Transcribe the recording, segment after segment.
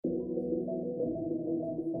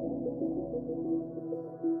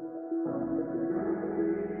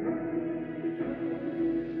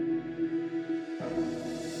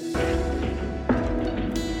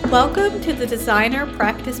Welcome to the Designer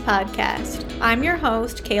Practice Podcast. I'm your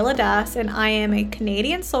host, Kayla Das, and I am a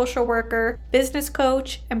Canadian social worker, business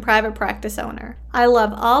coach, and private practice owner. I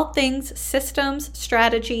love all things systems,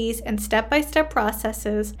 strategies, and step-by-step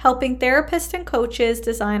processes, helping therapists and coaches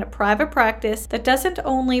design a private practice that doesn't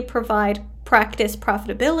only provide practice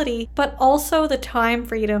profitability, but also the time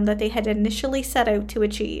freedom that they had initially set out to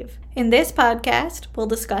achieve. In this podcast, we'll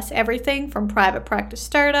discuss everything from private practice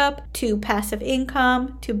startup to passive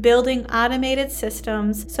income to building automated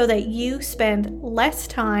systems so that you spend less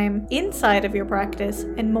time inside of your practice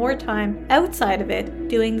and more time outside of it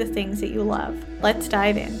doing the things that you love. Let's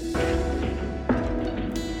dive in.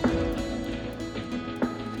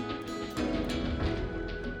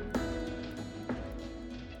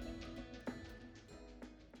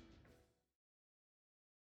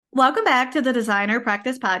 Welcome back to the Designer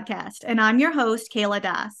Practice Podcast, and I'm your host, Kayla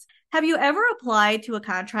Das. Have you ever applied to a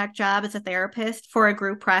contract job as a therapist for a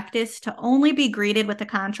group practice to only be greeted with a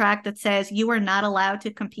contract that says you are not allowed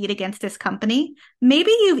to compete against this company?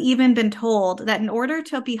 Maybe you've even been told that in order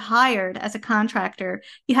to be hired as a contractor,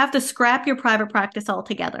 you have to scrap your private practice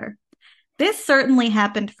altogether. This certainly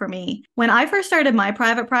happened for me. When I first started my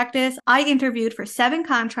private practice, I interviewed for 7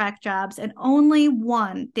 contract jobs and only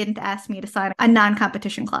one didn't ask me to sign a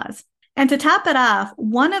non-competition clause. And to top it off,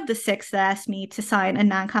 one of the 6 that asked me to sign a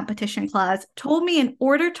non-competition clause told me in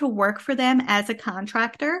order to work for them as a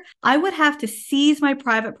contractor, I would have to cease my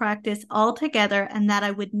private practice altogether and that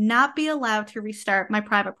I would not be allowed to restart my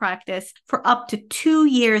private practice for up to 2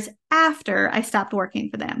 years after I stopped working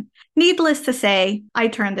for them. Needless to say, I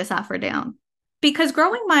turned this offer down. Because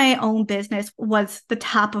growing my own business was the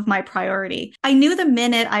top of my priority. I knew the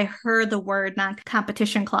minute I heard the word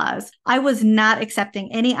non-competition clause, I was not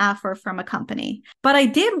accepting any offer from a company. But I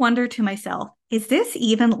did wonder to myself, is this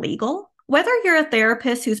even legal? Whether you're a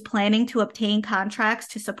therapist who's planning to obtain contracts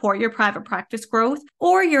to support your private practice growth,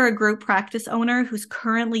 or you're a group practice owner who's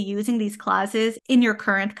currently using these clauses in your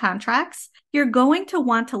current contracts, you're going to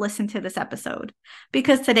want to listen to this episode.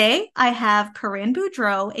 Because today I have Corinne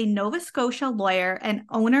Boudreau, a Nova Scotia lawyer and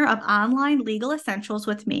owner of Online Legal Essentials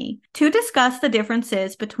with me to discuss the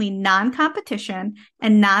differences between non-competition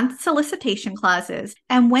and non-solicitation clauses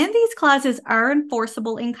and when these clauses are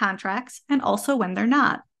enforceable in contracts and also when they're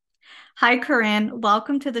not. Hi, Corinne.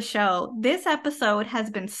 Welcome to the show. This episode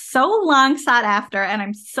has been so long sought after, and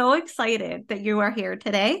I'm so excited that you are here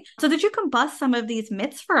today so that you can bust some of these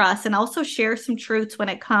myths for us and also share some truths when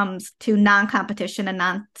it comes to non-competition and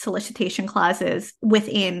non-solicitation clauses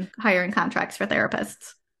within hiring contracts for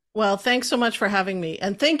therapists. Well, thanks so much for having me.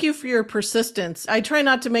 And thank you for your persistence. I try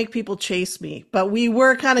not to make people chase me, but we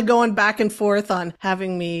were kind of going back and forth on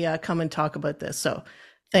having me come and talk about this. So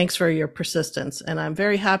thanks for your persistence, and I'm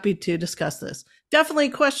very happy to discuss this.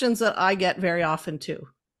 Definitely questions that I get very often too.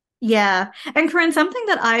 Yeah. And Corinne, something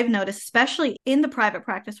that I've noticed, especially in the private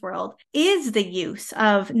practice world, is the use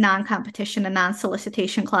of non-competition and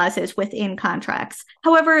non-solicitation clauses within contracts.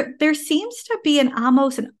 However, there seems to be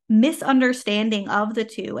almost a misunderstanding of the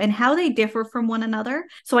two and how they differ from one another.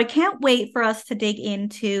 So I can't wait for us to dig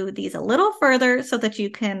into these a little further so that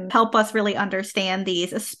you can help us really understand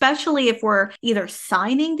these, especially if we're either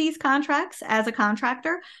signing these contracts as a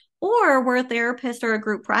contractor or we're a therapist or a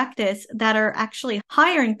group practice that are actually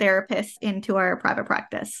hiring therapists into our private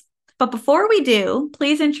practice. But before we do,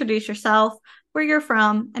 please introduce yourself, where you're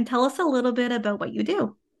from, and tell us a little bit about what you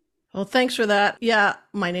do. Well, thanks for that. Yeah,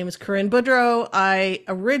 my name is Corinne Boudreau. I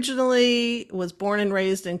originally was born and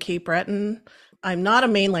raised in Cape Breton. I'm not a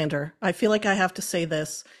mainlander. I feel like I have to say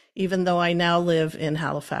this, even though I now live in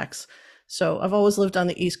Halifax. So I've always lived on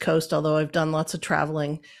the East Coast, although I've done lots of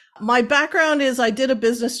traveling. My background is I did a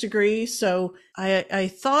business degree, so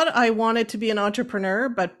I thought I wanted to be an entrepreneur,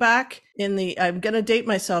 but back in I'm going to date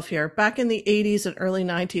myself here, back in the 80s and early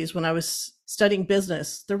 90s when I was studying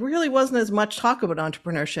business, there really wasn't as much talk about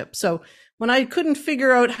entrepreneurship. So when I couldn't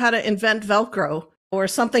figure out how to invent Velcro or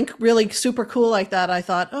something really super cool like that, I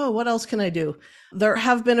thought, oh, what else can I do? There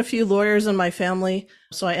have been a few lawyers in my family,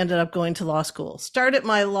 so I ended up going to law school. Started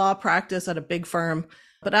my law practice at a big firm.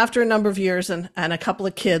 But after a number of years and a couple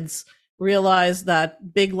of kids, realized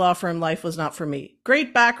that big law firm life was not for me.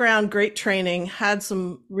 Great background, great training, had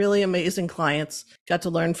some really amazing clients, got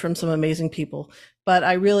to learn from some amazing people. But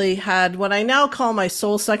I really had what I now call my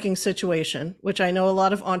soul-sucking situation, which I know a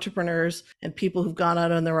lot of entrepreneurs and people who've gone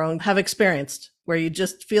out on their own have experienced, where you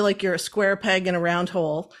just feel like you're a square peg in a round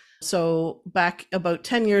hole. So back about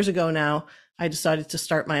 10 years ago now, I decided to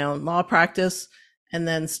start my own law practice and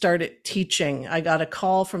then started teaching. I got a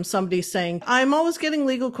call from somebody saying, I'm always getting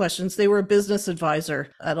legal questions. They were a business advisor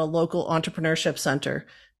at a local entrepreneurship center.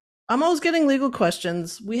 I'm always getting legal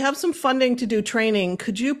questions. We have some funding to do training.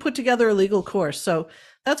 Could you put together a legal course? So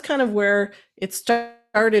that's kind of where it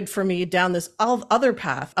started for me down this other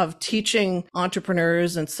path of teaching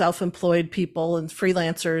entrepreneurs and self-employed people and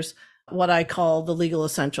freelancers what I call the legal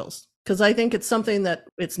essentials. Because I think it's something that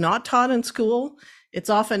it's not taught in school. It's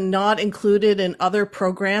often not included in other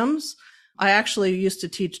programs. I actually used to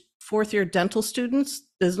teach fourth year dental students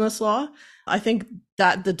business law. I think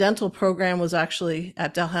that the dental program was actually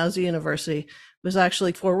at Dalhousie University was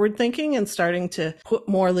actually forward thinking and starting to put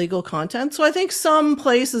more legal content. So I think some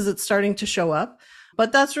places it's starting to show up,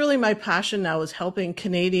 but that's really my passion now, is helping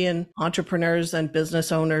Canadian entrepreneurs and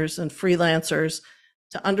business owners and freelancers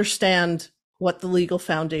to understand what the legal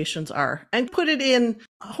foundations are and put it in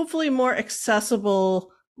hopefully more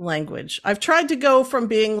accessible language. I've tried to go from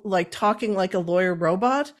being like talking like a lawyer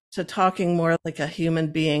robot to talking more like a human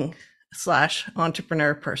being /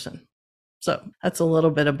 entrepreneur person. So that's a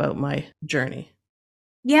little bit about my journey.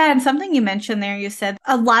 Yeah, and something you mentioned there, you said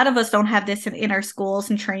a lot of us don't have this in our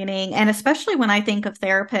schools and training. And especially when I think of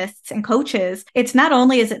therapists and coaches, it's not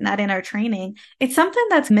only is it not in our training, it's something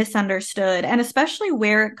that's misunderstood. And especially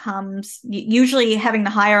where it comes, usually having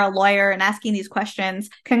to hire a lawyer and asking these questions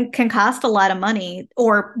can cost a lot of money,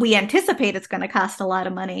 or we anticipate it's going to cost a lot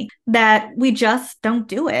of money, that we just don't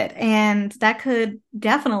do it. And that could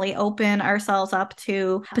definitely open ourselves up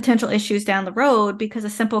to potential issues down the road, because a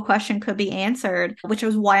simple question could be answered, which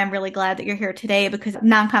is why I'm really glad that you're here today, because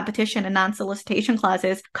non-competition and non-solicitation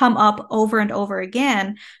clauses come up over and over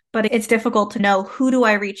again. But it's difficult to know, who do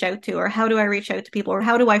I reach out to, or how do I reach out to people, or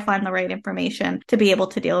how do I find the right information to be able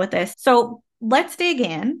to deal with this? So let's dig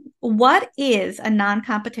in. What is a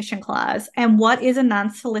non-competition clause and what is a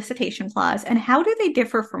non-solicitation clause, and how do they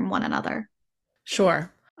differ from one another?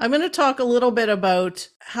 Sure. I'm going to talk a little bit about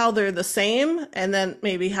how they're the same and then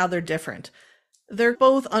maybe how they're different. They're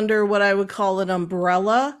both under what I would call an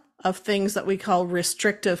umbrella of things that we call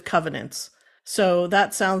restrictive covenants. So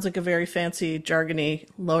that sounds like a very fancy, jargony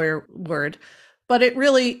lawyer word, but it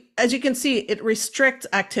really, as you can see, it restricts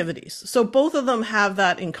activities. So both of them have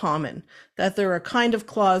that in common, that they're a kind of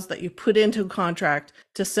clause that you put into a contract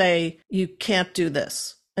to say you can't do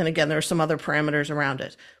this. And again, there are some other parameters around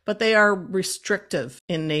it, but they are restrictive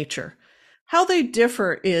in nature. How they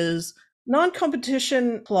differ is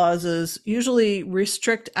non-competition clauses usually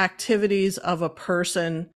restrict activities of a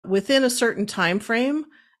person within a certain time frame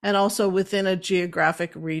and also within a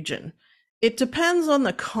geographic region. It depends on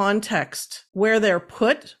the context where they're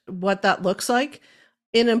put, what that looks like.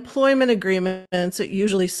 In employment agreements, it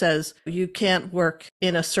usually says you can't work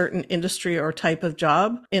in a certain industry or type of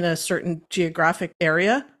job in a certain geographic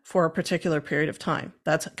area for a particular period of time.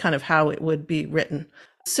 That's kind of how it would be written.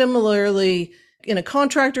 Similarly, in a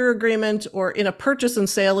contractor agreement or in a purchase and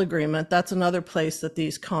sale agreement, that's another place that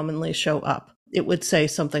these commonly show up. It would say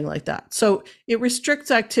something like that. So it restricts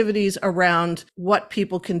activities around what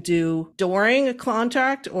people can do during a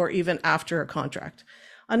contract or even after a contract.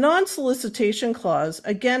 A non-solicitation clause,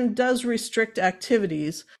 again, does restrict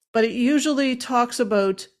activities, but it usually talks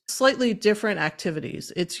about slightly different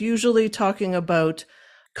activities. It's usually talking about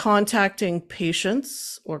contacting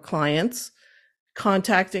patients or clients,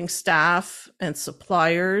 contacting staff and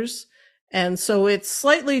suppliers. And so it's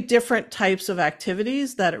slightly different types of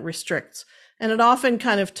activities that it restricts. And it often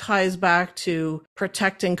kind of ties back to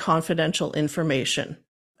protecting confidential information.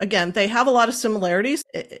 Again, they have a lot of similarities.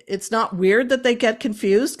 It's not weird that they get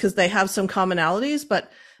confused because they have some commonalities,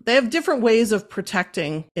 but they have different ways of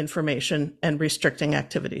protecting information and restricting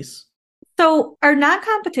activities. So are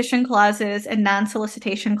non-competition clauses and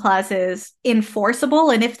non-solicitation clauses enforceable?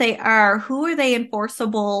 And if they are, who are they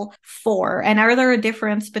enforceable for? And are there a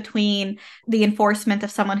difference between the enforcement of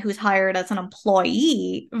someone who's hired as an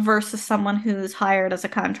employee versus someone who's hired as a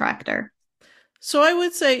contractor? So I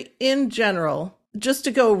would say in general, just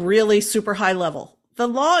to go really super high level, the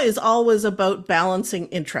law is always about balancing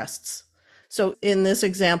interests. So in this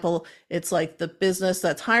example, it's like the business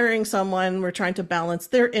that's hiring someone, we're trying to balance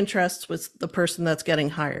their interests with the person that's getting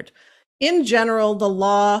hired. In general, the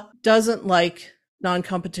law doesn't like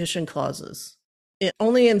non-competition clauses.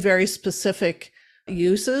 Only in very specific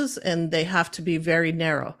uses, and they have to be very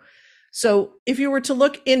narrow. So if you were to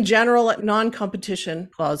look in general at non-competition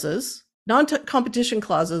clauses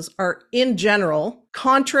are in general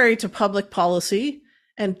contrary to public policy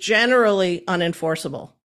and generally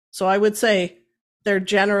unenforceable. So I would say they're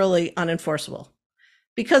generally unenforceable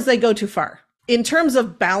because they go too far. In terms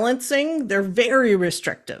of balancing, they're very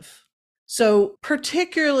restrictive. So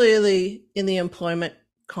particularly in the employment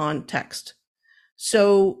context.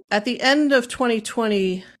 So at the end of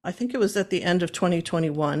 2020, I think it was at the end of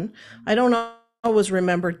 2021, I don't know always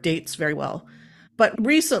remember dates very well. But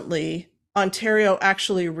recently, Ontario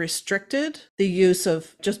actually restricted the use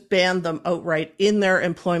of, just banned them outright in their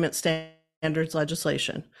employment standards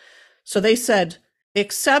legislation. So they said,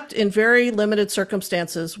 except in very limited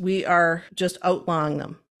circumstances, we are just outlawing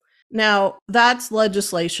them. Now, that's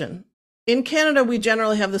legislation. In Canada, we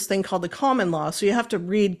generally have this thing called the common law. So you have to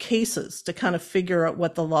read cases to kind of figure out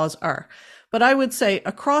what the laws are. But I would say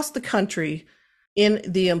across the country, in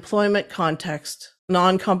the employment context,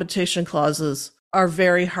 non-competition clauses are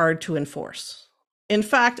very hard to enforce. In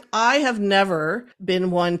fact, I have never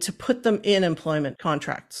been one to put them in employment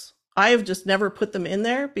contracts. I have just never put them in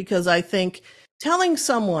there because I think telling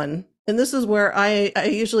someone, and this is where I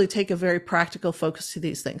usually take a very practical focus to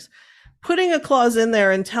these things, putting a clause in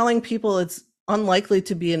there and telling people it's unlikely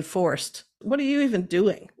to be enforced. What are you even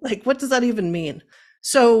doing? Like, what does that even mean?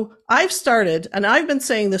 So I've started, and I've been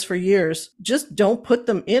saying this for years, just don't put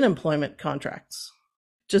them in employment contracts.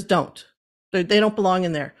 Just don't. They don't belong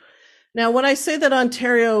in there. Now, when I say that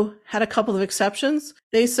Ontario had a couple of exceptions,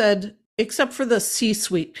 they said, except for the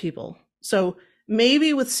C-suite people. So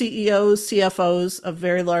maybe with CEOs, CFOs of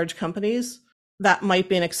very large companies, that might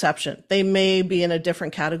be an exception. They may be in a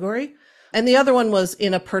different category. And the other one was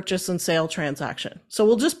in a purchase and sale transaction. So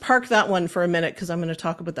we'll just park that one for a minute because I'm going to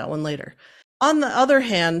talk about that one later. On the other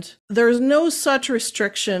hand, there's no such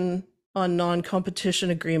restriction on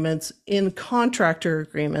non-competition agreements in contractor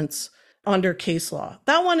agreements under case law.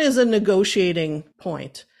 That one is a negotiating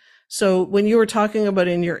point. So when you were talking about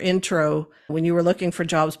in your intro, when you were looking for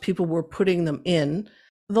jobs, people were putting them in.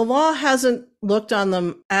 The law hasn't looked on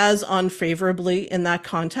them as unfavorably in that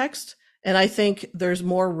context. And I think there's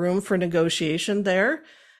more room for negotiation there.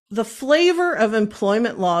 The flavor of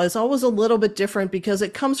employment law is always a little bit different because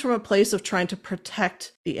it comes from a place of trying to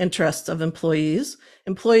protect the interests of employees.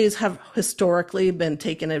 Employees have historically been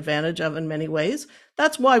taken advantage of in many ways.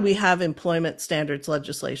 That's why we have employment standards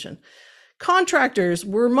legislation. Contractors,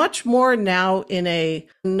 we're much more now in a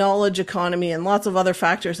knowledge economy, and lots of other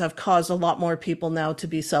factors have caused a lot more people now to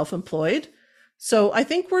be self-employed. So I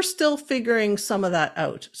think we're still figuring some of that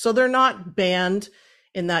out. So they're not banned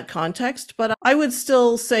in that context, but I would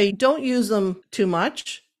still say don't use them too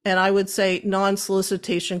much. And I would say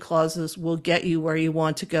non-solicitation clauses will get you where you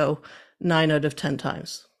want to go 9 out of 10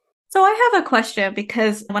 times. So I have a question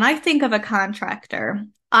because when I think of a contractor,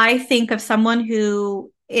 I think of someone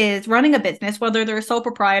who is running a business, whether they're a sole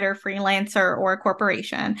proprietor, freelancer, or a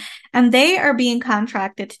corporation, and they are being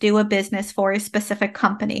contracted to do a business for a specific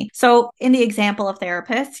company. So in the example of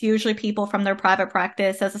therapists, usually people from their private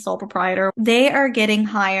practice as a sole proprietor, they are getting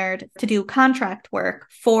hired to do contract work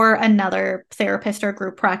for another therapist or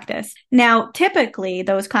group practice. Now, typically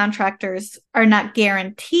those contractors are not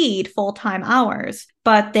guaranteed full-time hours,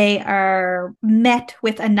 but they are met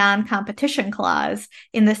with a non-competition clause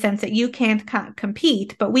in the sense that you can't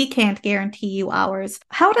compete, but we can't guarantee you hours.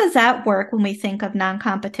 How does that work when we think of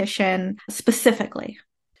non-competition specifically?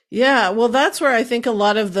 Yeah, well, that's where I think a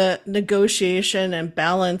lot of the negotiation and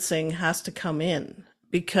balancing has to come in.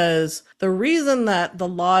 Because the reason that the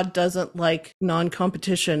law doesn't like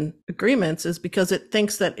non-competition agreements is because it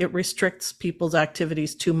thinks that it restricts people's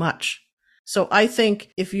activities too much. So I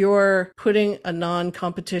think if you're putting a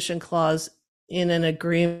non-competition clause in an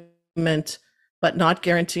agreement, but not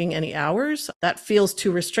guaranteeing any hours, that feels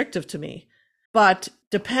too restrictive to me. But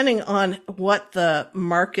depending on what the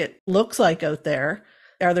market looks like out there,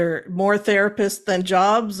 are there more therapists than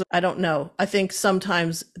jobs? I don't know. I think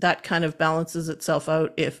sometimes that kind of balances itself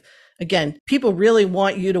out. If, again, people really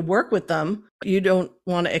want you to work with them, you don't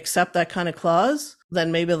want to accept that kind of clause,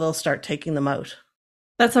 then maybe they'll start taking them out.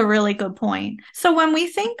 That's a really good point. So when we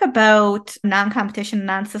think about non-competition,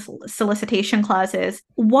 non-solicitation clauses,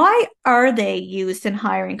 why are they used in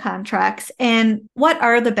hiring contracts? And what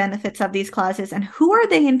are the benefits of these clauses? And who are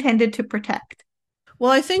they intended to protect?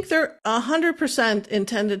 Well, I think they're 100%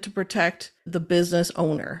 intended to protect the business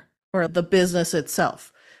owner or the business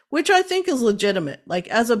itself, which I think is legitimate. Like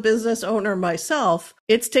as a business owner myself,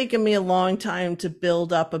 it's taken me a long time to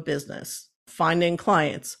build up a business, finding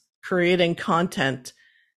clients, creating content.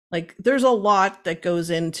 Like there's a lot that goes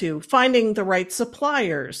into finding the right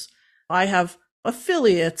suppliers. I have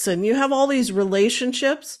affiliates and you have all these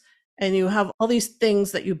relationships and you have all these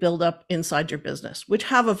things that you build up inside your business, which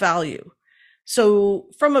have a value. So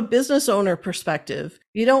from a business owner perspective,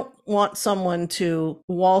 you don't want someone to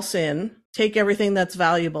waltz in, take everything that's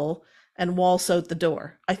valuable and waltz out the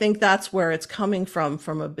door. I think that's where it's coming from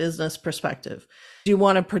a business perspective. You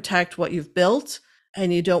want to protect what you've built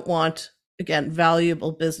and you don't want again,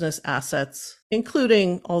 valuable business assets,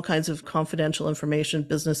 including all kinds of confidential information,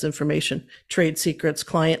 business information, trade secrets,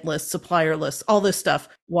 client lists, supplier lists, all this stuff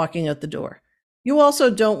walking out the door. You also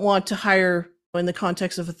don't want to hire, in the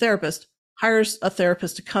context of a therapist, hires a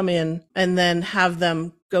therapist to come in and then have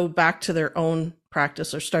them go back to their own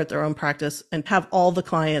practice or start their own practice and have all the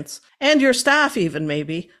clients and your staff even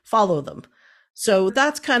maybe follow them. So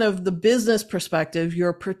that's kind of the business perspective.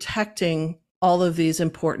 You're protecting all of these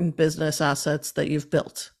important business assets that you've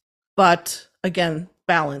built. But again,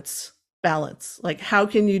 balance. Like, how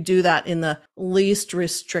can you do that in the least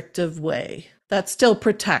restrictive way that still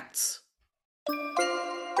protects?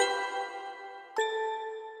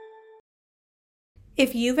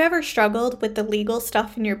 If you've ever struggled with the legal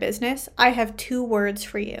stuff in your business, I have 2 words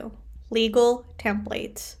for you: legal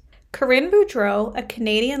templates. Corinne Boudreau, a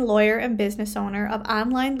Canadian lawyer and business owner of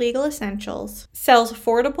Online Legal Essentials, sells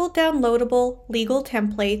affordable, downloadable legal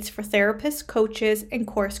templates for therapists, coaches, and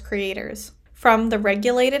course creators. From the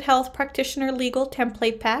Regulated Health Practitioner Legal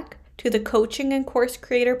Template Pack to the Coaching and Course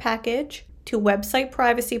Creator Package to website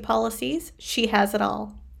privacy policies, she has it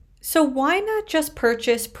all. So why not just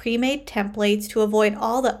purchase pre-made templates to avoid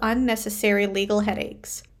all the unnecessary legal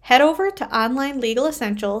headaches? Head over to Online Legal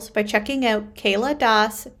Essentials by checking out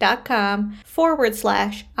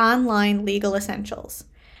kayladas.com/online legal essentials.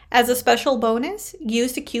 As a special bonus,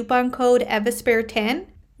 use the coupon code EVASPARE10,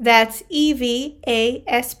 that's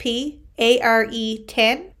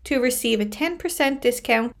EVASPARE10, to receive a 10%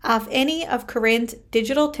 discount off any of Corinne's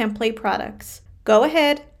digital template products. Go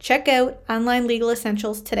ahead, check out Online Legal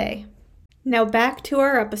Essentials today. Now back to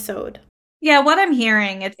our episode. Yeah, what I'm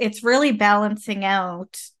hearing, it's really balancing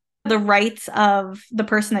out the rights of the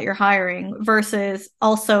person that you're hiring versus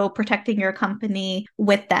also protecting your company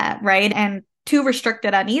with that, right? And too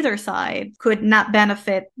restricted on either side could not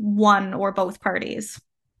benefit one or both parties.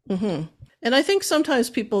 Mm-hmm. And I think sometimes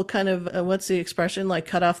people kind of, what's the expression, like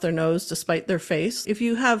cut off their nose to spite their face. If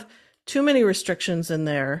you have too many restrictions in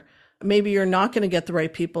there, maybe you're not going to get the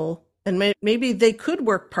right people. And maybe they could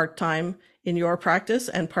work part-time in your practice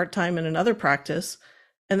and part-time in another practice.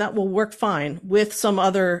 And that will work fine with some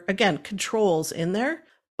other, again, controls in there.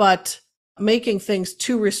 But making things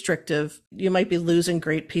too restrictive, you might be losing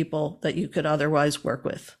great people that you could otherwise work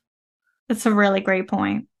with. That's a really great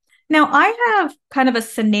point. Now, I have kind of a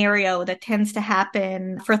scenario that tends to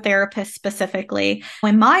happen for therapists specifically.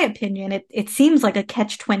 In my opinion, it seems like a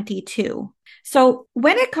catch-22. So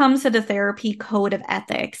when it comes to the therapy code of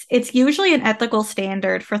ethics, it's usually an ethical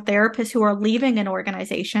standard for therapists who are leaving an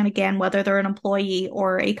organization, again, whether they're an employee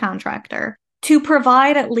or a contractor, to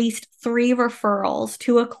provide at least 3 referrals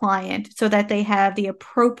to a client so that they have the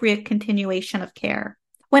appropriate continuation of care.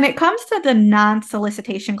 When it comes to the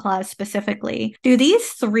non-solicitation clause specifically, do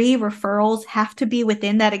these 3 referrals have to be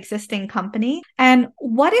within that existing company? And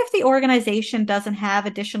what if the organization doesn't have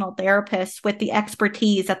additional therapists with the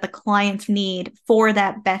expertise that the clients need for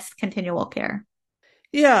that best continual care?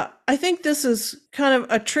 Yeah, I think this is kind of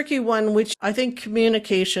a tricky one, which I think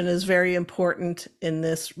communication is very important in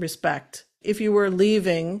this respect. If you were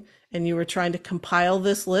leaving and you were trying to compile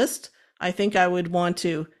this list, I think I would want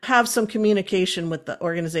to have some communication with the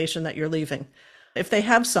organization that you're leaving. If they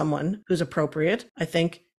have someone who's appropriate, I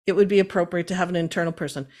think it would be appropriate to have an internal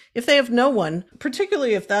person. If they have no one,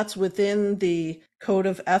 particularly if that's within the code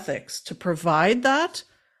of ethics to provide that,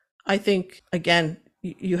 I think, again,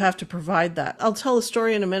 you have to provide that. I'll tell a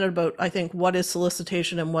story in a minute about, I think, what is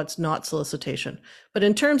solicitation and what's not solicitation. But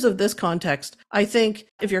in terms of this context, I think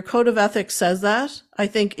if your code of ethics says that, I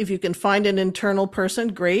think if you can find an internal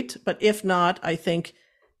person, great. But if not, I think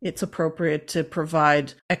it's appropriate to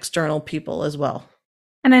provide external people as well.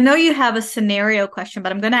 And I know you have a scenario question,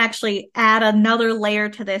 but I'm going to actually add another layer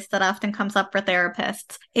to this that often comes up for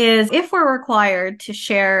therapists is if we're required to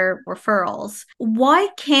share referrals, why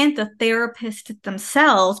can't the therapist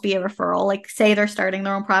themselves be a referral? Like say they're starting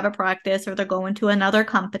their own private practice or they're going to another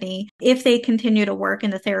company. If they continue to work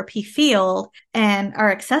in the therapy field and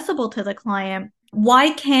are accessible to the client,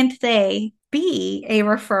 why can't they be a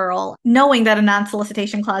referral, knowing that a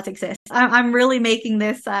non-solicitation clause exists? I'm really making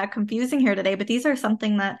this confusing here today, but these are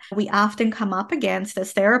something that we often come up against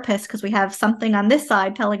as therapists because we have something on this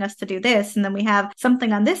side telling us to do this, and then we have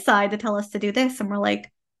something on this side to tell us to do this, and we're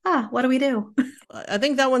like, what do we do? I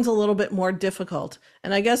think that one's a little bit more difficult.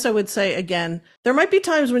 And I guess I would say, again, there might be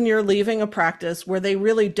times when you're leaving a practice where they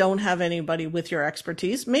really don't have anybody with your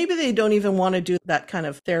expertise. Maybe they don't even want to do that kind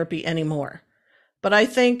of therapy anymore. But I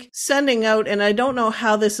think sending out, and I don't know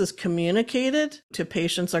how this is communicated to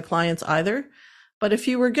patients or clients either, but if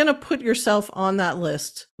you were going to put yourself on that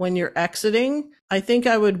list when you're exiting, I think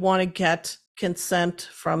I would want to get consent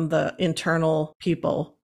from the internal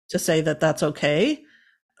people to say that that's okay.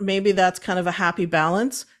 Maybe that's kind of a happy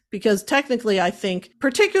balance, because technically I think,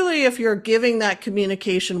 particularly if you're giving that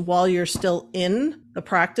communication while you're still in the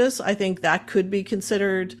practice, I think that could be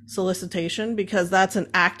considered solicitation, because that's an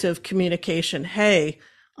active communication. Hey,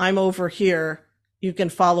 I'm over here. You can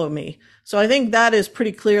follow me. So I think that is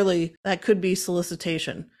pretty clearly, that could be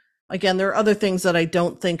solicitation. Again, there are other things that I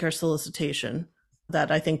don't think are solicitation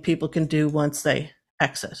that I think people can do once they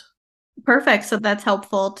exit. Perfect. So that's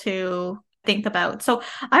helpful to think about. So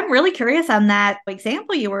I'm really curious on that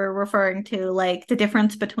example you were referring to, like the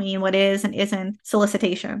difference between what is and isn't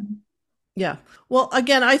solicitation. Yeah. Well,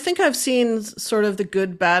 again, I think I've seen sort of the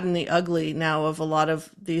good, bad, and the ugly now of a lot of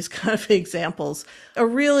these kind of examples. A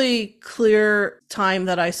really clear time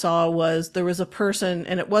that I saw was there was a person,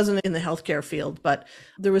 and it wasn't in the healthcare field, but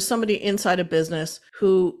there was somebody inside a business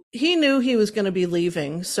who he knew he was going to be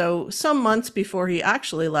leaving. So some months before he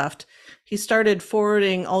actually left, he started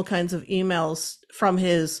forwarding all kinds of emails from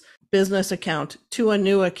his business account to a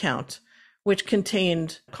new account, which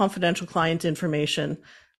contained confidential client information,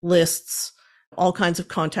 lists, all kinds of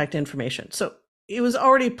contact information. So he was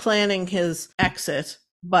already planning his exit,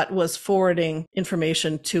 but was forwarding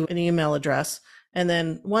information to an email address. And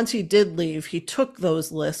then once he did leave, he took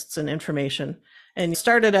those lists and information and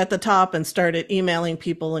started at the top and started emailing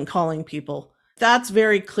people and calling people. That's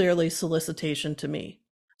very clearly solicitation to me.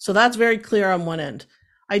 So that's very clear on one end.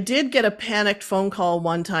 I did get a panicked phone call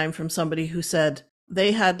one time from somebody who said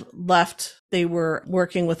they had left. They were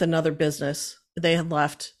working with another business. They had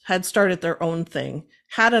left, had started their own thing,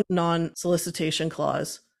 had a non-solicitation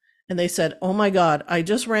clause. And they said, oh my God, I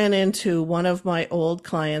just ran into one of my old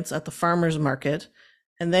clients at the farmer's market,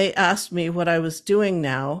 and they asked me what I was doing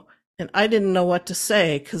now. And I didn't know what to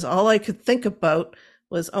say, because all I could think about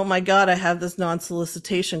was, oh my God, I have this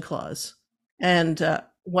non-solicitation clause. And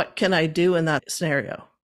what can I do in that scenario?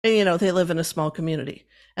 And, they live in a small community.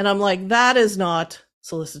 And I'm like, that is not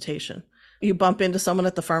solicitation. You bump into someone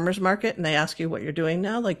at the farmer's market and they ask you what you're doing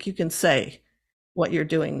now, like you can say what you're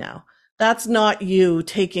doing now. That's not you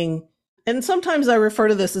taking, and sometimes I refer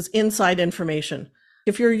to this as inside information.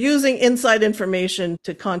 If you're using inside information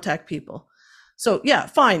to contact people. So yeah,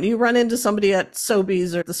 fine. You run into somebody at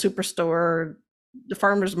Sobeys or the superstore or the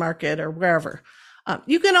farmer's market or wherever.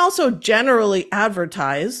 You can also generally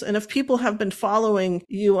advertise. And if people have been following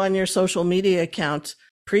you on your social media account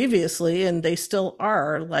previously and they still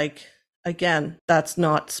are, like, again, that's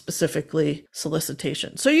not specifically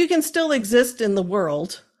solicitation. So you can still exist in the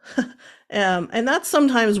world. And that's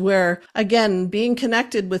sometimes where, again, being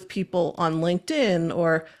connected with people on LinkedIn,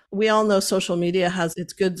 or we all know social media has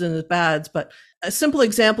its goods and its bads, but a simple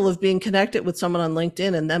example of being connected with someone on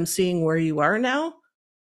LinkedIn and them seeing where you are now,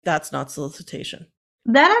 that's not solicitation.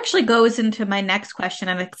 That actually goes into my next question,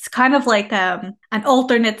 and it's kind of like an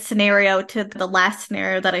alternate scenario to the last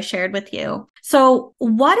scenario that I shared with you. So,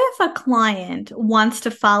 what if a client wants to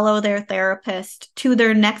follow their therapist to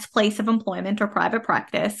their next place of employment or private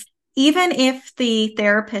practice, even if the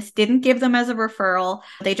therapist didn't give them as a referral,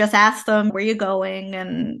 they just ask them, where are you going?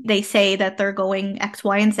 And they say that they're going X,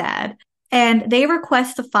 Y, and Z. And they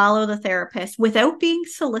request to follow the therapist without being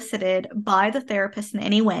solicited by the therapist in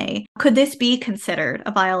any way. Could this be considered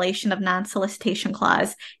a violation of non-solicitation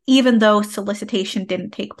clause, even though solicitation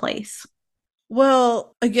didn't take place?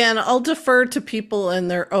 Well, again, I'll defer to people in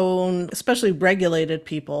their own, especially regulated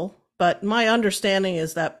people. But my understanding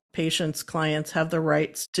is that patients, clients have the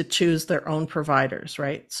rights to choose their own providers,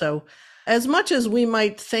 right? So as much as we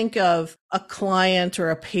might think of a client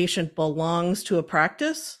or a patient belongs to a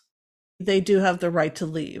practice, they do have the right to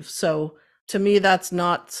leave. So to me, that's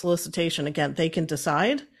not solicitation. Again, they can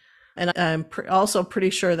decide. And I'm also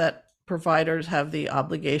pretty sure that providers have the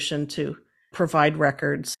obligation to provide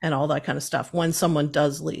records and all that kind of stuff when someone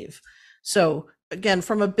does leave. So again,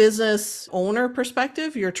 from a business owner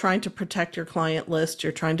perspective, you're trying to protect your client list.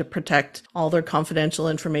 You're trying to protect all their confidential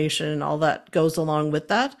information and all that goes along with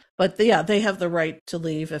that. But yeah, they have the right to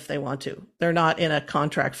leave if they want to. They're not in a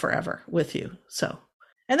contract forever with you. So.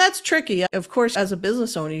 And that's tricky. Of course, as a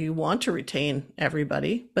business owner, you want to retain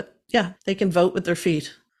everybody, but yeah, they can vote with their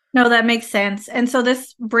feet. No, that makes sense. And so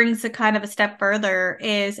this brings a kind of a step further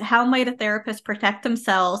is how might a therapist protect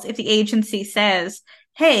themselves if the agency says,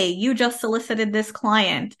 hey, you just solicited this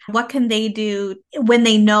client? What can they do when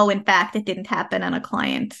they know, in fact, it didn't happen and a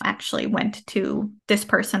client actually went to this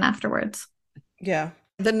person afterwards? Yeah.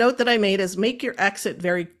 The note that I made is make your exit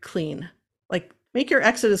very clean. Like, make your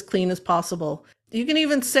exit as clean as possible. You can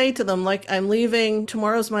even say to them, like, I'm leaving.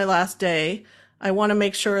 Tomorrow's my last day. I want to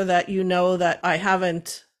make sure that you know that I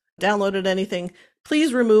haven't downloaded anything.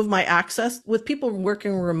 please remove my access. With people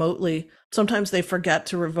working remotely, sometimes they forget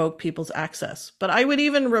to revoke people's access. But I would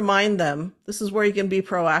even remind them, this is where you can be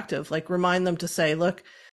proactive, like remind them to say, look,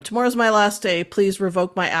 tomorrow's my last day. Please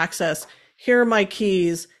revoke my access. Here are my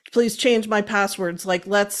keys. Please change my passwords. Like,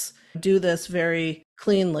 let's do this very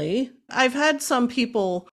cleanly. I've had some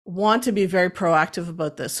people want to be very proactive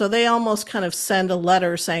about this. So they almost kind of send a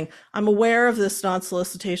letter saying, I'm aware of this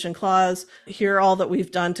non-solicitation clause. Here are all that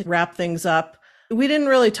we've done to wrap things up. We didn't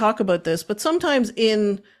really talk about this, but sometimes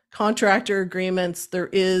in contractor agreements, there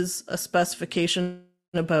is a specification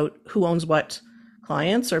about who owns what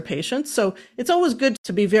clients or patients. So it's always good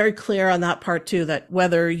to be very clear on that part too, that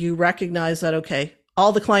whether you recognize that, okay,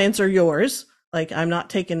 all the clients are yours, like I'm not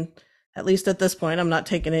taking, at least at this point, I'm not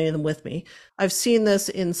taking any of them with me. I've seen this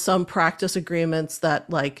in some practice agreements that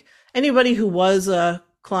like anybody who was a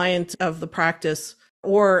client of the practice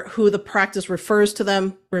or who the practice refers to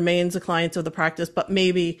them remains a client of the practice, but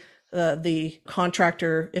maybe the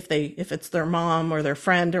contractor, if it's their mom or their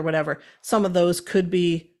friend or whatever, some of those could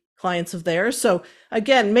be clients of theirs. So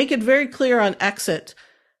again, make it very clear on exit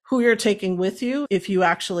who you're taking with you if you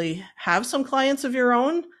actually have some clients of your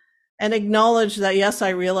own, and acknowledge that, yes, I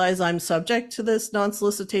realize I'm subject to this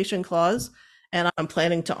non-solicitation clause and I'm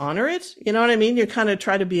planning to honor it. You know what I mean? You kind of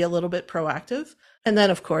try to be a little bit proactive and then,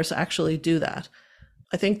 of course, actually do that.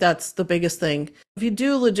 I think that's the biggest thing. If you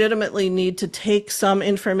do legitimately need to take some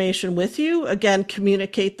information with you, again,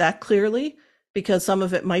 communicate that clearly, because some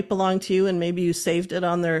of it might belong to you and maybe you saved it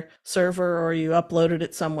on their server or you uploaded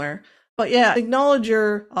it somewhere. But yeah, acknowledge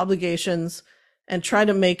your obligations and try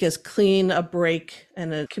to make as clean a break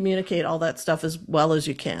and communicate all that stuff as well as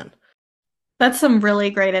you can. That's some really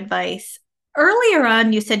great advice. Earlier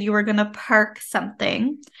on, you said you were going to park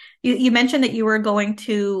something. You mentioned that you were going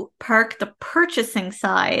to park the purchasing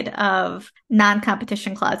side of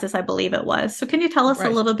non-competition clauses, I believe it was. So can you tell us a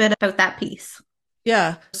Right. little bit about that piece?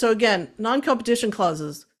 Yeah. So again, non-competition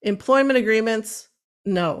clauses, employment agreements,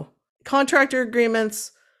 no. Contractor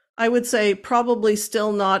agreements, I would say probably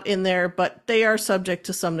still not in there, but they are subject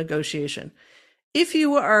to some negotiation. If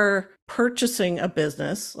you are purchasing a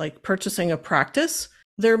business, like purchasing a practice,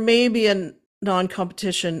 there may be a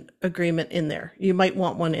non-competition agreement in there. You might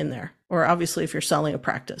want one in there, or obviously if you're selling a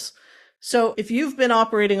practice. So if you've been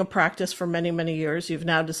operating a practice for many, many years, you've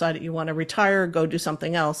now decided you want to retire, go do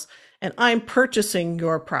something else, and I'm purchasing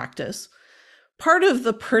your practice. Part of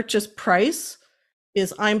the purchase price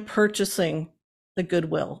is I'm purchasing the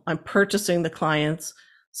goodwill. I'm purchasing the clients.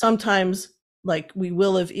 Sometimes like we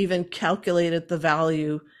will have even calculated the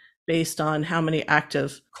value based on how many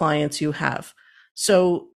active clients you have.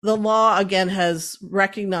 So the law again has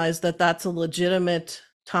recognized that that's a legitimate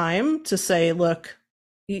time to say, look,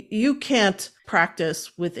 you can't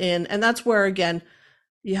practice within, and that's where again,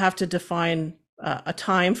 you have to define a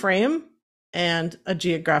time frame and a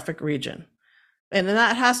geographic region. And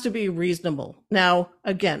that has to be reasonable. Now,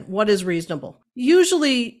 again, what is reasonable?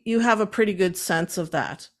 Usually you have a pretty good sense of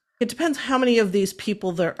that. It depends how many of these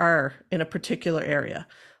people there are in a particular area.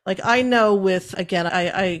 Like I know with, again,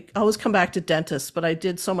 I always come back to dentists, but I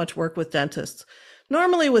did so much work with dentists.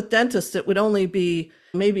 Normally with dentists, it would only be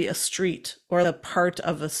maybe a street or a part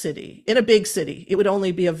of a city. In a big city, it would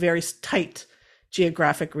only be a very tight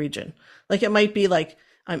geographic region. Like it might be like,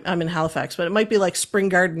 I'm in Halifax, but it might be like Spring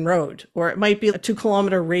Garden Road, or it might be a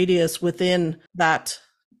 2-kilometer radius within that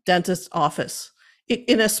dentist's office.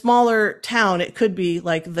 In a smaller town, it could be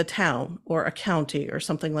like the town or a county or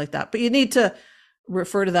something like that. But you need to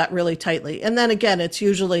refer to that really tightly. And then again, it's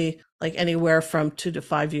usually like anywhere from 2 to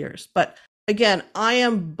 5 years. But again, I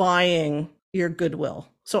am buying your goodwill.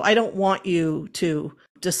 So I don't want you to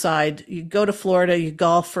decide you go to Florida, you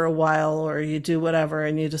golf for a while, or you do whatever,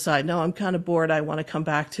 and you decide, no, I'm kind of bored. I want to come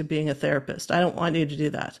back to being a therapist. I don't want you to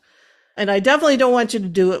do that. And I definitely don't want you to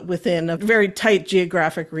do it within a very tight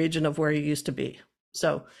geographic region of where you used to be.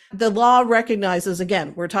 So the law recognizes,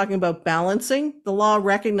 again, we're talking about balancing. The law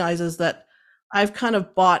recognizes that I've kind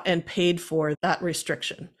of bought and paid for that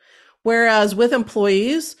restriction. Whereas with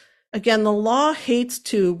employees, again, the law hates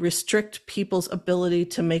to restrict people's ability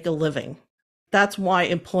to make a living. That's why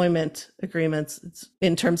employment agreements,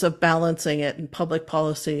 in terms of balancing it in public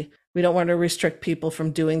policy, we don't want to restrict people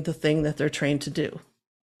from doing the thing that they're trained to do.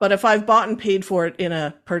 But if I've bought and paid for it in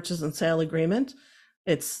a purchase and sale agreement,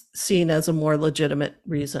 it's seen as a more legitimate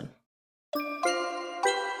reason.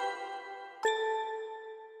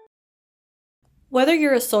 Whether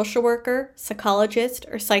you're a social worker, psychologist,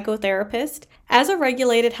 or psychotherapist, as a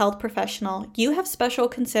regulated health professional, you have special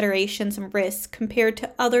considerations and risks compared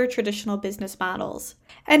to other traditional business models.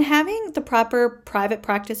 And having the proper private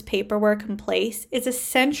practice paperwork in place is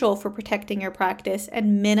essential for protecting your practice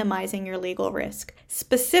and minimizing your legal risk,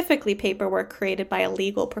 specifically paperwork created by a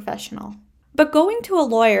legal professional. But going to a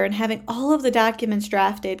lawyer and having all of the documents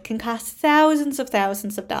drafted can cost thousands of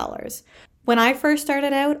dollars. When I first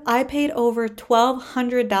started out, I paid over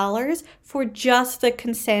 $1,200 for just the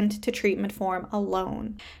consent to treatment form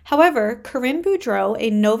alone. However, Corinne Boudreau, a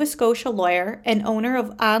Nova Scotia lawyer and owner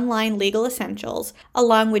of Online Legal Essentials,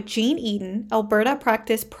 along with Jean Eden, Alberta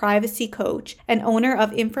Practice Privacy Coach and owner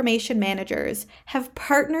of Information Managers, have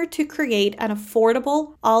partnered to create an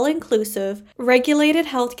affordable, all-inclusive, regulated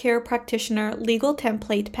healthcare practitioner legal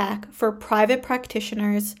template pack for private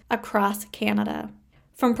practitioners across Canada.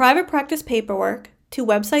 From private practice paperwork to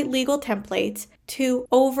website legal templates to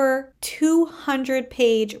over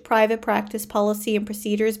 200-page private practice policy and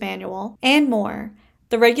procedures manual and more,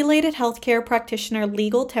 the Regulated Healthcare Practitioner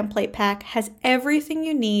Legal Template Pack has everything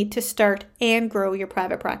you need to start and grow your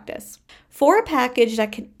private practice. For a package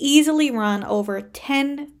that can easily run over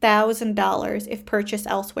 $10,000 if purchased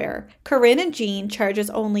elsewhere, Corinne and Jean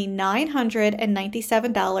charges only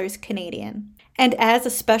 $997 Canadian. And as a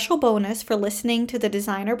special bonus for listening to the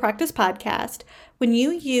Designer Practice podcast, when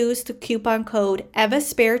you use the coupon code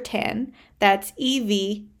EVASPARE10, that's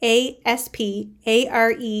EVASPARE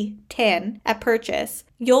 10 at purchase,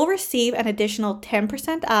 you'll receive an additional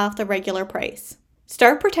 10% off the regular price.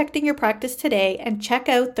 Start protecting your practice today and check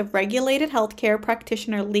out the Regulated Healthcare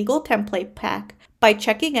Practitioner Legal Template Pack by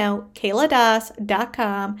checking out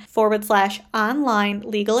kayladas.com/online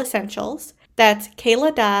legal essentials. That's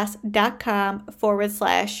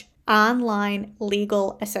kayladas.com/online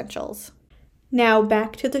legal essentials. Now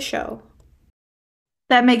back to the show.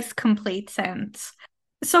 That makes complete sense.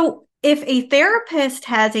 So if a therapist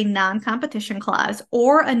has a non-competition clause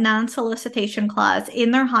or a non-solicitation clause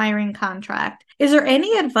in their hiring contract, is there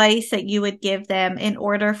any advice that you would give them in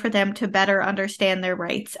order for them to better understand their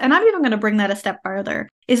rights? And I'm even going to bring that a step farther.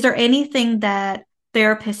 Is there anything that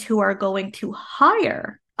therapists who are going to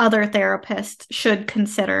hire other therapists should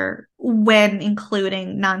consider when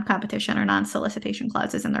including non-competition or non-solicitation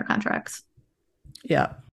clauses in their contracts?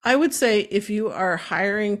 Yeah. I would say if you are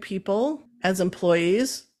hiring people as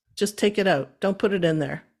employees, just take it out. Don't put it in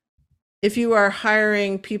there. If you are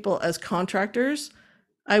hiring people as contractors,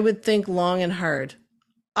 I would think long and hard.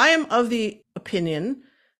 I am of the opinion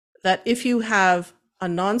that if you have a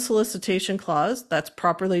non-solicitation clause that's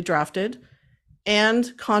properly drafted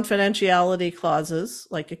and confidentiality clauses,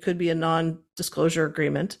 like it could be a non-disclosure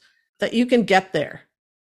agreement, that you can get there.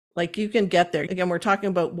 Like you can get there. Again, we're talking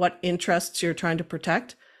about what interests you're trying to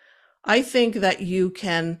protect. I think that you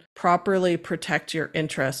can properly protect your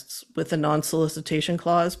interests with a non-solicitation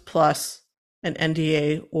clause plus an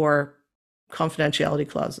NDA or confidentiality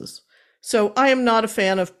clauses. So I am not a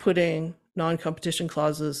fan of putting non-competition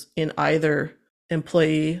clauses in either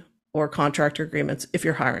employee or contractor agreements if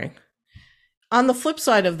you're hiring. On the flip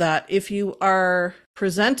side of that, if you are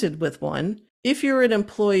presented with one, if you're an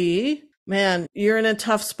employee, man, you're in a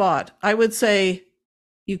tough spot. I would say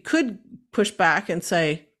you could push back and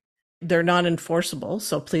say, they're not enforceable,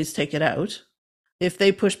 so please take it out. If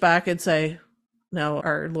they push back and say, no,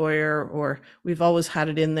 our lawyer, or we've always had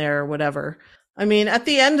it in there, or whatever. I mean, at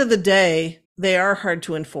the end of the day, they are hard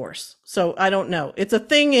to enforce. So I don't know. It's a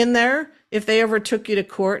thing in there. If they ever took you to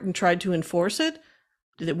court and tried to enforce it,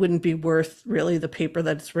 it wouldn't be worth really the paper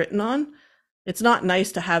that it's written on. It's not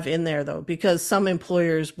nice to have in there, though, because some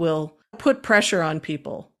employers will put pressure on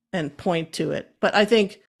people and point to it. But I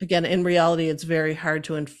think, again, in reality, it's very hard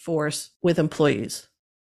to enforce with employees.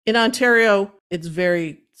 In Ontario, it's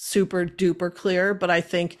very super duper clear, but I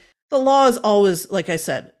think the law is always, like I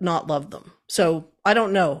said, not love them. So I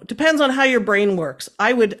don't know. It depends on how your brain works.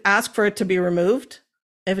 I would ask for it to be removed.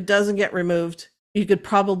 If it doesn't get removed, you could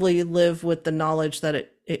probably live with the knowledge that it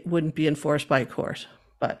wouldn't be enforced by a court.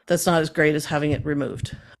 But that's not as great as having it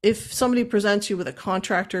removed. If somebody presents you with a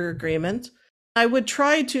contractor agreement, I would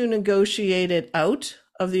try to negotiate it out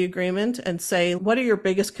of the agreement and say, what are your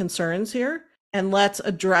biggest concerns here? And let's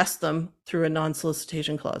address them through a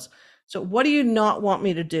non-solicitation clause. So what do you not want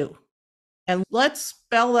me to do? And let's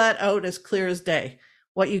spell that out as clear as day,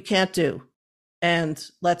 what you can't do. And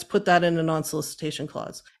let's put that in a non-solicitation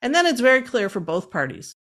clause. And then it's very clear for both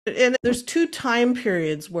parties. And there's two time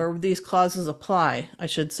periods where these clauses apply, I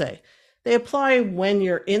should say. They apply when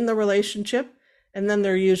you're in the relationship, and then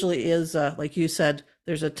there usually is, like you said,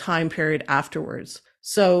 there's a time period afterwards.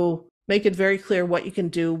 So Make it very clear what you can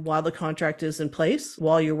do while the contract is in place,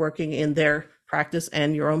 while you're working in their practice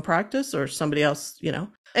and your own practice or somebody else,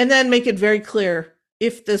 and then make it very clear,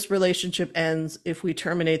 if this relationship ends, if we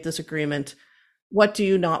terminate this agreement, what do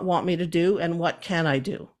you not want me to do and what can I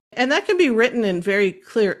do? And that can be written in very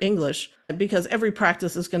clear English because every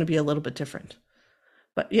practice is going to be a little bit different.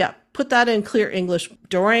 But yeah, put that in clear English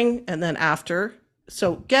during and then after.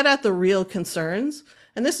 So get at the real concerns.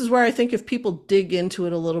 And this is where I think if people dig into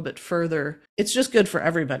it a little bit further, it's just good for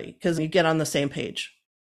everybody because you get on the same page.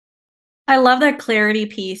 I love that clarity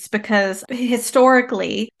piece because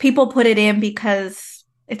historically people put it in because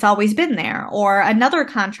it's always been there or another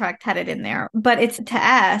contract had it in there. But it's to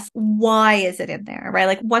ask, why is it in there, right?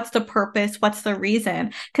 Like, what's the purpose? What's the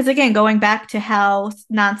reason? Because again, going back to how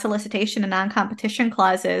non-solicitation and non-competition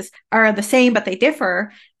clauses are the same, but they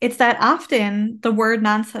differ, it's that often the word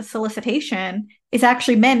non-solicitation is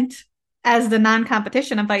actually meant as the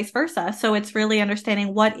non-competition and vice versa. So it's really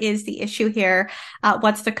understanding what is the issue here,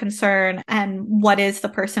 what's the concern, and what is the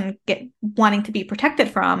person wanting to be protected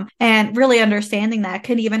from. And really understanding that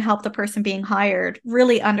can even help the person being hired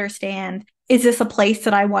really understand, is this a place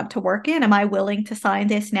that I want to work in? Am I willing to sign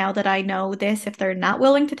this now that I know this if they're not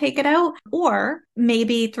willing to take it out? Or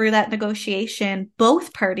maybe through that negotiation,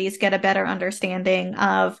 both parties get a better understanding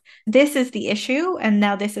of this is the issue and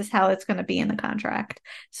now this is how it's going to be in the contract.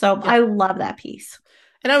 So Yeah. I love that piece.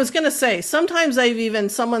 And I was going to say, sometimes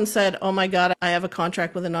someone said, oh my God, I have a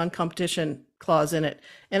contract with a non-competition clause in it.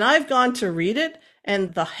 And I've gone to read it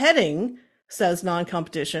and the heading says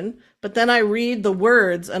non-competition, but then I read the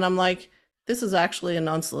words and I'm like, this is actually a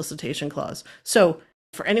non-solicitation clause. So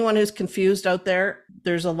for anyone who's confused out there,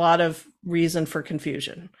 there's a lot of reason for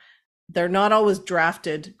confusion. They're not always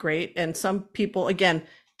drafted great. And some people, again,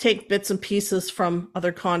 take bits and pieces from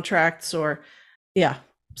other contracts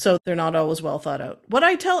so they're not always well thought out. What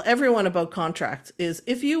I tell everyone about contracts is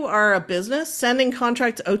if you are a business sending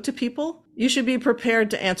contracts out to people, you should be prepared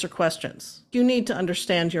to answer questions. You need to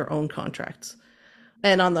understand your own contracts.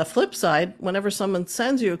 And on the flip side, whenever someone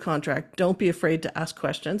sends you a contract, don't be afraid to ask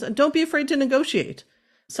questions and don't be afraid to negotiate.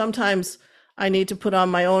 Sometimes I need to put on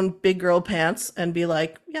my own big girl pants and be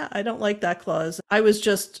like, yeah, I don't like that clause. I was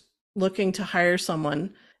just looking to hire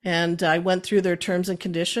someone and I went through their terms and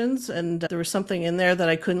conditions and there was something in there that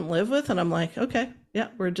I couldn't live with. And I'm like, okay, yeah,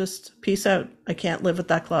 we're just peace out. I can't live with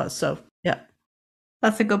that clause. So yeah.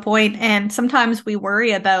 That's a good point. And sometimes we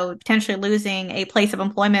worry about potentially losing a place of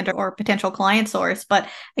employment or potential client source. But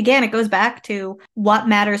again, it goes back to what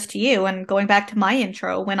matters to you. And going back to my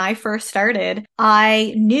intro, when I first started,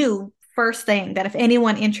 I knew first thing that if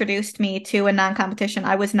anyone introduced me to a non-competition,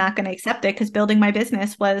 I was not going to accept it because building my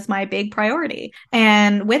business was my big priority.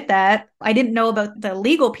 And with that, I didn't know about the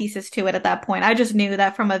legal pieces to it at that point. I just knew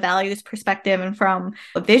that from a values perspective and from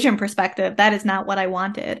a vision perspective, that is not what I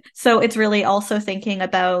wanted. So it's really also thinking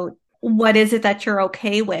about what is it that you're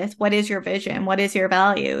okay with? What is your vision? What is your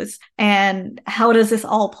values? And how does this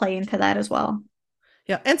all play into that as well?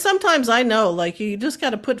 Yeah. And sometimes I know, like, you just got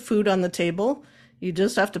to put food on the table. You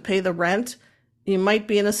just have to pay the rent. You might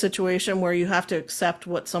be in a situation where you have to accept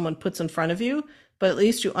what someone puts in front of you, but at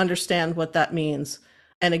least you understand what that means.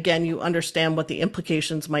 And again, you understand what the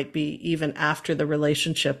implications might be even after the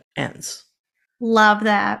relationship ends. Love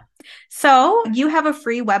that. So you have a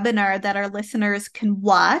free webinar that our listeners can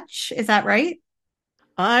watch. Is that right?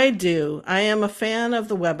 I do. I am a fan of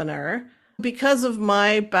the webinar because of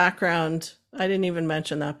my background. I didn't even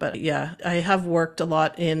mention that, but yeah, I have worked a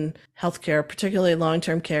lot in healthcare, particularly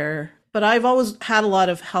long-term care, but I've always had a lot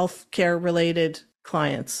of healthcare related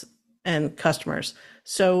clients and customers.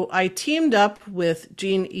 So I teamed up with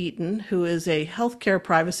Jean Eaton, who is a healthcare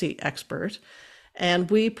privacy expert,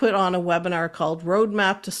 and we put on a webinar called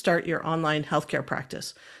Roadmap to Start Your Online Healthcare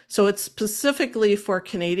Practice. So it's specifically for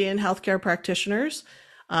Canadian healthcare practitioners.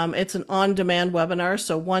 It's an on-demand webinar,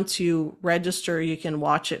 so once you register, you can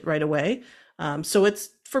watch it right away. So it's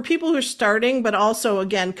for people who are starting, but also,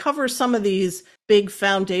 again, cover some of these big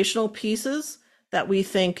foundational pieces that we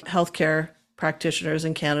think healthcare practitioners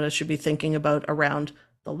in Canada should be thinking about around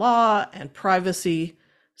the law and privacy.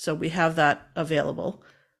 So we have that available.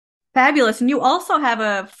 Fabulous. And you also have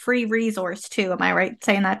a free resource too. Am I right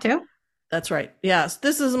saying that too? That's right. Yes,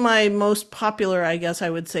 this is my most popular, I guess I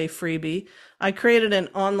would say, freebie. I created an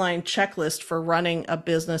online checklist for running a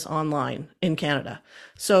business online in Canada.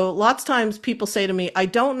 So lots of times people say to me, I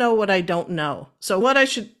don't know what I don't know. So what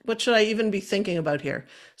should I even be thinking about here?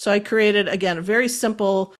 So I created, again, a very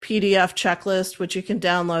simple PDF checklist, which you can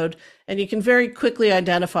download and you can very quickly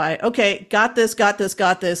identify, okay, got this, got this,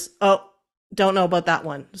 got this. Oh, don't know about that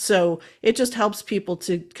one. So it just helps people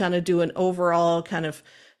to kind of do an overall kind of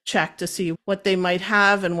check to see what they might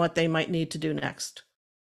have and what they might need to do next.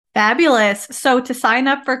 Fabulous. So to sign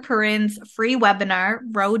up for Corinne's free webinar,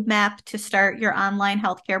 Roadmap to Start Your Online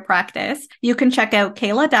Healthcare Practice, you can check out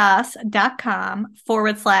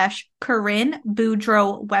kayladas.com/Corinne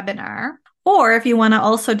Boudreau webinar. Or if you want to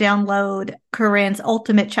also download Corinne's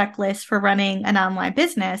ultimate checklist for running an online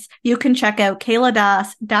business, you can check out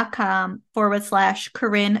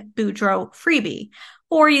kayladas.com/Corinne Boudreau freebie.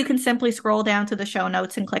 Or you can simply scroll down to the show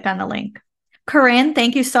notes and click on the link. Corinne,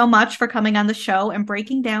 thank you so much for coming on the show and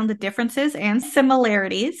breaking down the differences and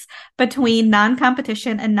similarities between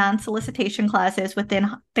non-competition and non-solicitation clauses within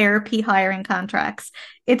therapy hiring contracts.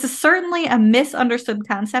 It's certainly a misunderstood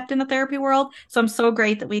concept in the therapy world, so I'm so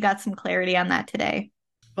great that we got some clarity on that today.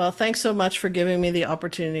 Well, thanks so much for giving me the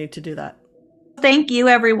opportunity to do that. Thank you,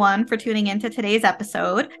 everyone, for tuning into today's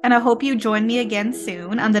episode, and I hope you join me again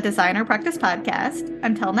soon on the Designer Practice Podcast.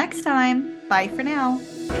 Until next time, bye for now.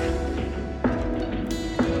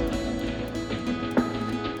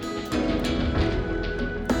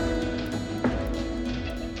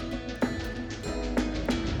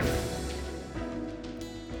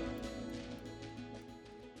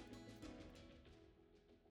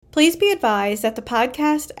 Please be advised that the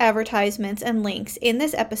podcast advertisements and links in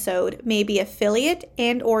this episode may be affiliate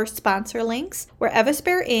and/or sponsor links where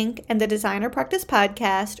Evaspare Inc. and the Designer Practice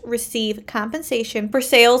Podcast receive compensation for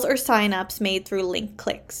sales or signups made through link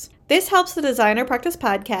clicks. This helps the Designer Practice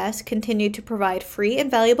Podcast continue to provide free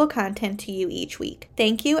and valuable content to you each week.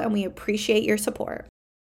 Thank you, and we appreciate your support.